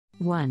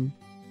1.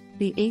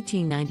 The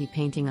 1890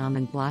 painting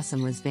Almond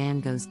Blossom was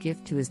Van Gogh's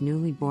gift to his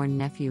newly born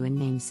nephew and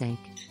namesake.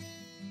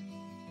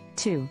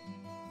 2.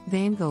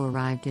 Van Gogh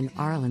arrived in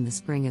Arles in the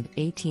spring of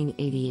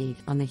 1888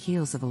 on the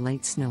heels of a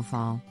late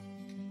snowfall.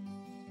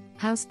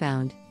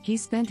 Housebound, he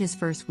spent his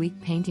first week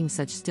painting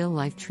such still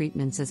life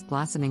treatments as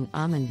Blossoming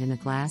Almond in a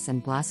glass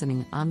and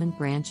Blossoming Almond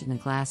Branch in a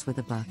glass with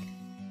a book.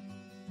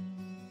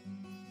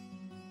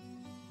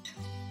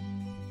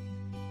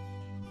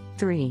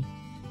 3.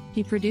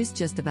 He produced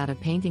just about a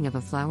painting of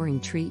a flowering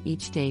tree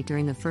each day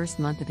during the first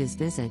month of his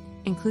visit,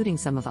 including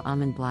some of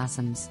almond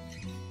blossoms.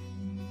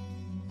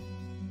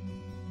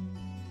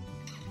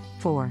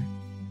 4.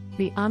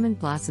 The Almond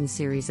Blossom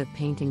series of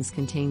paintings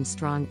contained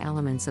strong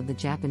elements of the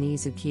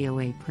Japanese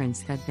ukiyo-e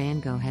prints that Van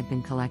Gogh had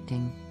been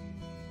collecting.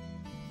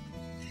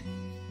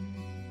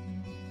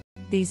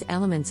 These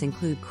elements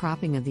include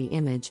cropping of the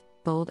image,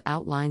 bold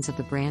outlines of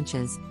the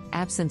branches,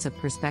 absence of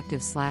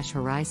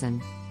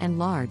perspective/horizon, and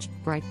large,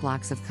 bright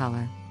blocks of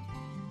color.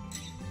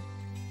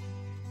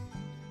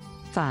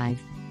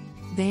 5.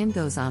 Van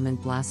Gogh's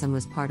Almond Blossom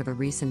was part of a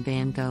recent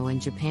Van Gogh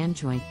and Japan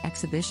joint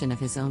exhibition of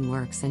his own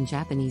works and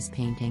Japanese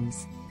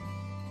paintings.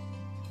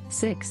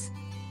 6.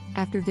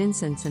 After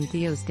Vincent's and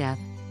Theo's death,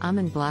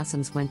 Almond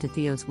Blossoms went to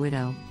Theo's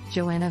widow,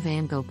 Joanna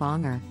Van Gogh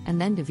Bonger, and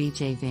then to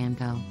V.J. Van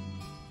Gogh.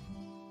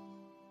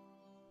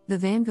 The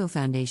Van Gogh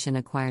Foundation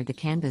acquired the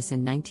canvas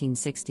in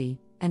 1960,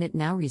 and it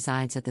now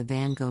resides at the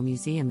Van Gogh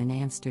Museum in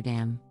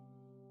Amsterdam.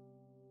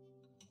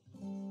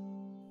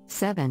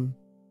 7.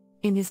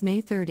 In his May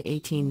 3,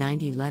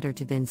 1890 letter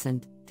to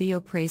Vincent, Theo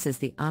praises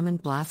the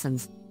almond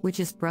blossoms, which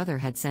his brother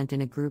had sent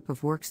in a group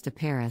of works to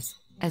Paris,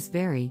 as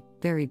very,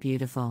 very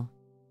beautiful.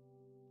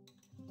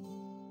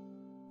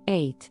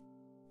 8.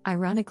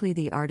 Ironically,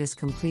 the artist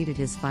completed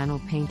his final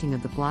painting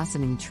of the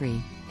blossoming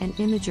tree, an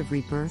image of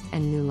rebirth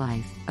and new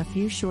life, a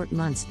few short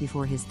months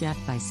before his death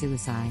by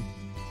suicide.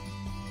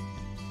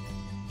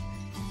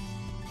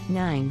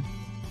 9.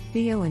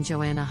 Theo and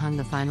Joanna hung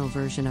the final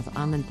version of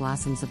Almond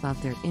Blossoms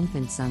above their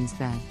infant son's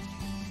bed.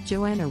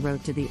 Joanna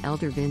wrote to the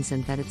elder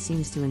Vincent that it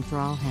seems to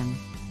enthrall him.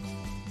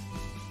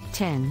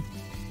 10.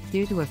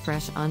 Due to a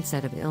fresh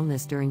onset of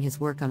illness during his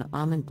work on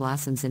Almond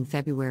Blossoms in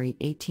February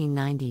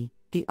 1890,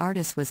 the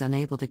artist was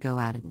unable to go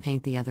out and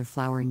paint the other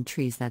flowering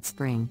trees that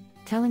spring,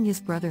 telling his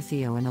brother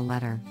Theo in a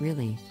letter,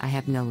 "Really, I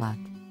have no luck."